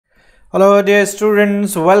Hello dear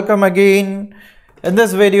students, welcome again. In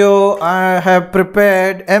this video, I have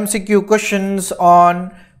prepared MCQ questions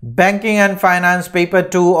on Banking and Finance paper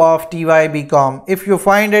 2 of Tybcom. If you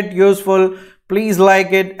find it useful, please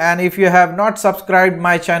like it, and if you have not subscribed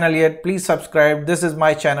my channel yet, please subscribe. This is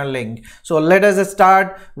my channel link. So let us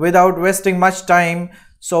start without wasting much time.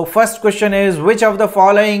 So first question is, which of the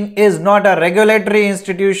following is not a regulatory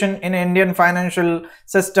institution in Indian financial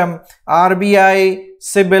system? RBI,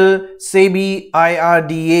 SIBIL, SEBI,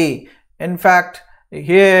 IRDA. In fact,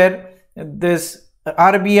 here this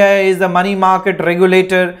RBI is the money market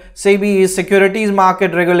regulator, SEBI is securities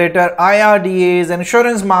market regulator, IRDA is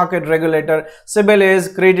insurance market regulator, SIBIL is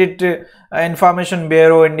Credit Information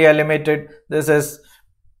Bureau India Limited. This is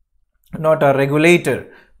not a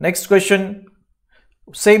regulator. Next question.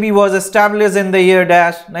 SEBI was established in the year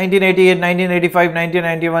dash 1988, 1985,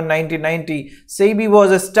 1991, 1990. SEBI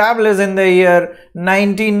was established in the year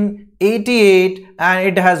 1988 and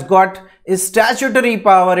it has got a statutory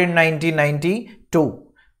power in 1992.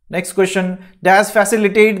 Next question. Does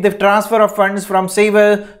facilitate the transfer of funds from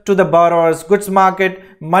savers to the borrowers? Goods market,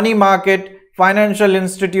 money market, financial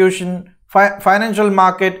institution, financial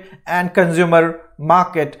market and consumer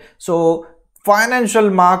market. So financial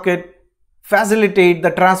market facilitate the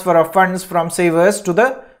transfer of funds from savers to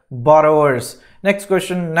the borrowers. Next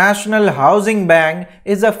question. National Housing Bank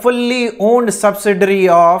is a fully owned subsidiary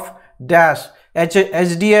of dash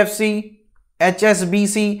HDFC,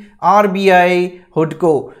 HSBC, RBI,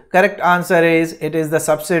 HUDCO. Correct answer is it is the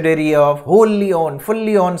subsidiary of fully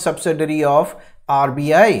owned subsidiary of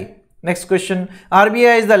RBI. Next question.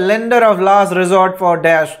 RBI is the lender of last resort for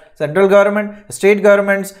dash central government, state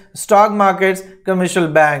governments, stock markets, commercial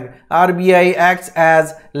bank. RBI acts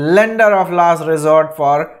as lender of last resort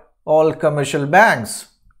for all commercial banks.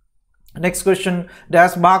 Next question.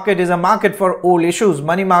 Dash market is a market for all issues.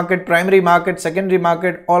 Money market, primary market, secondary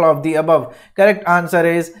market, all of the above. Correct answer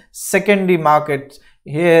is secondary market.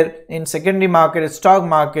 Here in secondary market, stock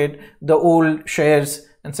market, the old shares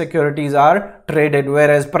and securities are traded,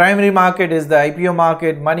 whereas primary market is the IPO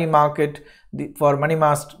market, money market for money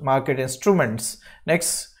market instruments.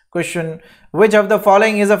 Next question. Which of the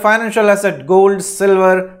following is a financial asset? Gold,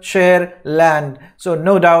 silver, share, land. So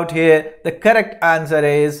no doubt here the correct answer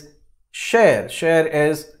is share. Share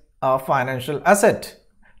is a financial asset.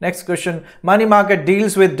 Next question. Money market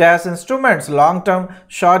deals with dash instruments, long term,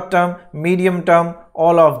 short term, medium term,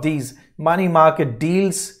 all of these. Money market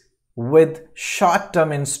deals with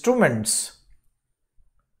short-term instruments.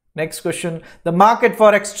 Next question. The market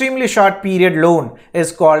for extremely short period loan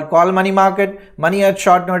is called call money market, money at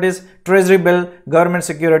short notice, treasury bill, government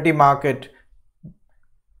security market.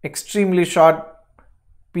 Extremely short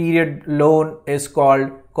period loan is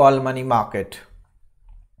called call money market.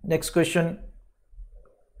 Next question.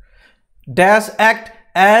 Does act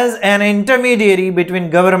as an intermediary between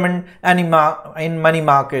government and in money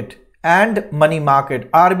market and money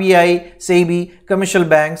market? RBI, SEBI, commercial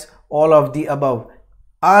banks, all of the above.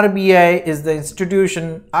 RBI is the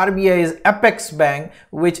institution, RBI is apex bank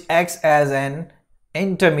which acts as an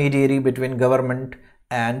intermediary between government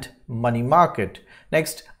and money market.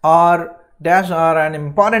 Next, are an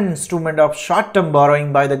important instrument of short-term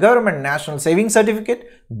borrowing by the government, national savings certificate,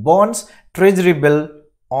 bonds, treasury bill,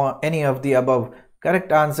 or any of the above.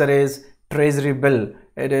 Correct answer is treasury bill.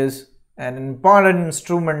 It is an important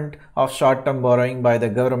instrument of short-term borrowing by the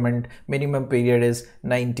government. Minimum period is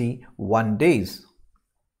 91 days.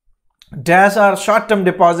 Dash are short-term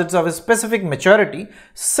deposits of a specific maturity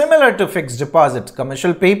similar to fixed deposits.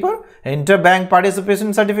 Commercial paper, interbank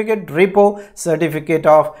participation certificate, repo, certificate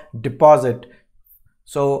of deposit.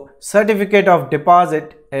 So certificate of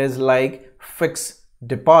deposit is like fixed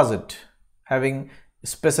deposit having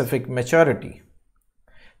specific maturity.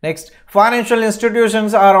 Next, financial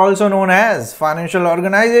institutions are also known as financial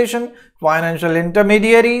organization, financial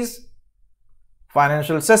intermediaries,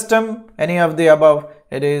 financial system, any of the above.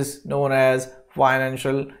 It is known as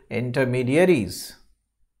financial intermediaries.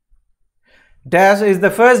 Dash is the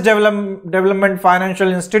first development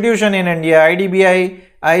financial institution in India. IDBI,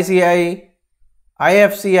 ICI,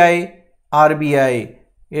 IFCI, RBI.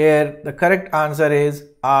 Here the correct answer is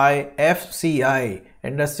IFCI.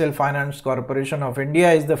 Industrial Finance Corporation of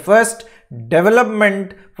India is the first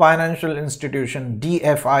development financial institution,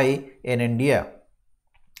 DFI, in India.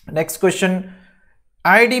 Next question.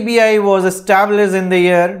 IDBI was established in the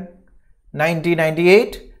year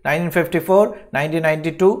 1998, 1954,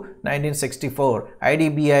 1992, 1964.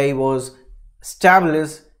 IDBI was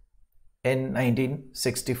established in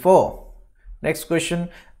 1964. Next question.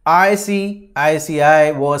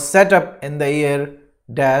 ICICI was set up in the year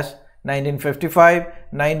dash 1955,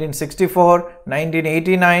 1964,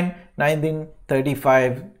 1989,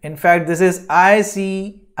 1935. In fact, this is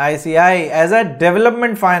ICICI as a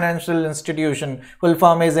development financial institution. Full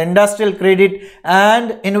form is Industrial Credit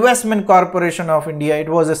and Investment Corporation of India. It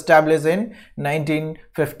was established in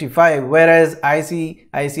 1955, whereas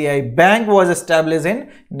ICICI Bank was established in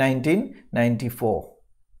 1994.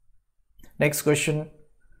 Next question.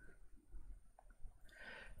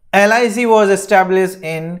 LIC was established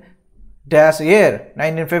in dash year: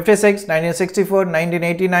 1956, 1964,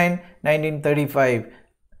 1989, 1935.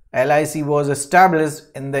 LIC was established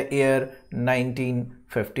in the year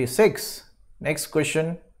 1956. Next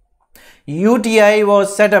question. UTI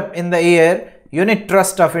was set up in the year, Unit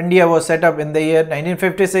Trust of India was set up in the year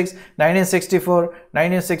 1956, 1964,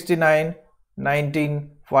 1969,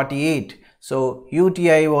 1948. So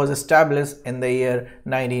UTI was established in the year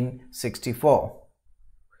 1964.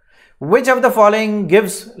 Which of the following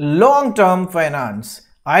gives long-term finance?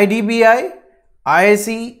 IDBI,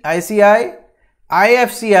 ICICI,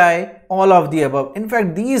 IFCI, all of the above. In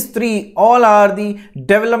fact, these three all are the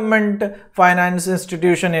development finance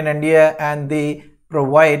institution in India and they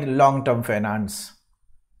provide long-term finance.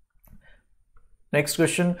 Next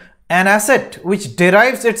question. An asset which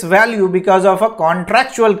derives its value because of a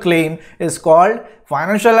contractual claim is called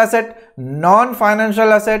financial asset,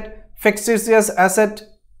 non-financial asset, fictitious asset,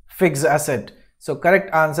 fixed asset. So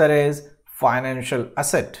correct answer is financial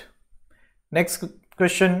asset. Next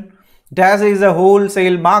question. Dash is a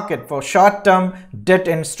wholesale market for short-term debt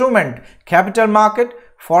instrument, capital market,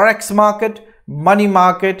 forex market, money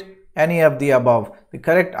market, any of the above. The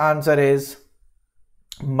correct answer is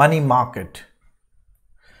money market.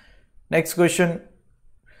 Next question.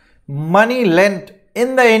 Money lent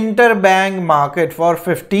in the interbank market for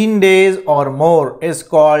 15 days or more is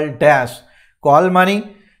called dash. Call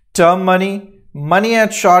money, term money, money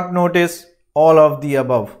at short notice, all of the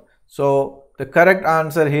above. So the correct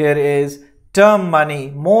answer here is term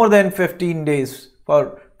money, more than 15 days.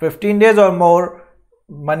 For 15 days or more,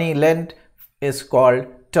 money lent is called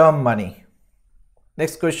term money.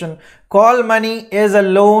 Next question. Call money is a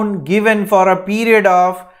loan given for a period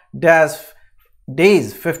of dash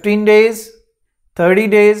days, 15 days, 30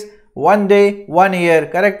 days, 1 day, 1 year.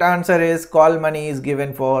 Correct answer is call money is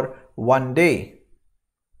given for 1 day.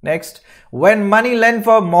 Next, when money lent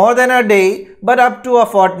for more than a day but up to a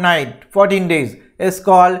fortnight, 14 days, is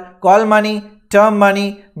called call money, term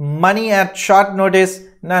money, money at short notice,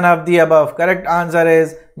 none of the above. Correct answer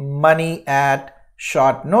is money at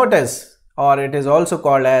short notice, or it is also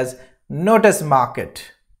called as notice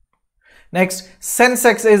market. Next,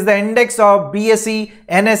 Sensex is the index of BSE,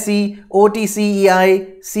 NSE,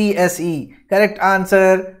 OTCEI, CSE. Correct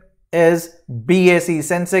answer is BSE.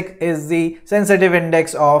 Sensex is the sensitive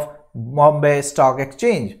index of Bombay Stock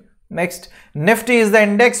Exchange. Next, Nifty is the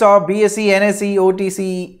index of BSE, NSE,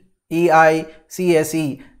 OTCEI,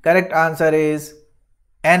 CSE. Correct answer is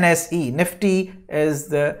NSE. Nifty is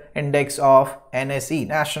the index of NSE,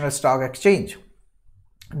 National Stock Exchange.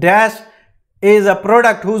 Dash is a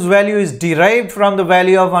product whose value is derived from the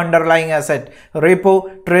value of underlying asset.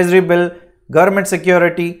 Repo, treasury bill, government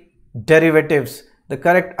security, derivatives. The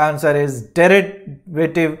correct answer is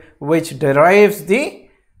derivative, which derives the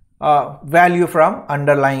value from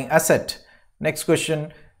underlying asset. Next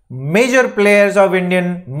question. Major players of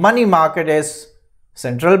Indian money market is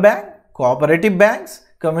central bank, cooperative banks,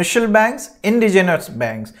 commercial banks, indigenous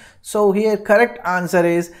banks. So here correct answer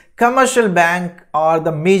is commercial bank are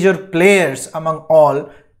the major players among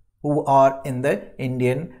all who are in the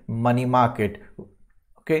Indian money market.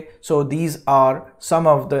 Okay, so these are some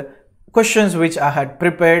of the questions which I had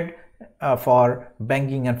prepared for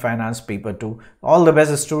banking and finance paper 2. All the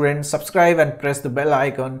best students. Subscribe and press the bell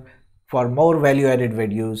icon for more value added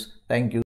videos. Thank you.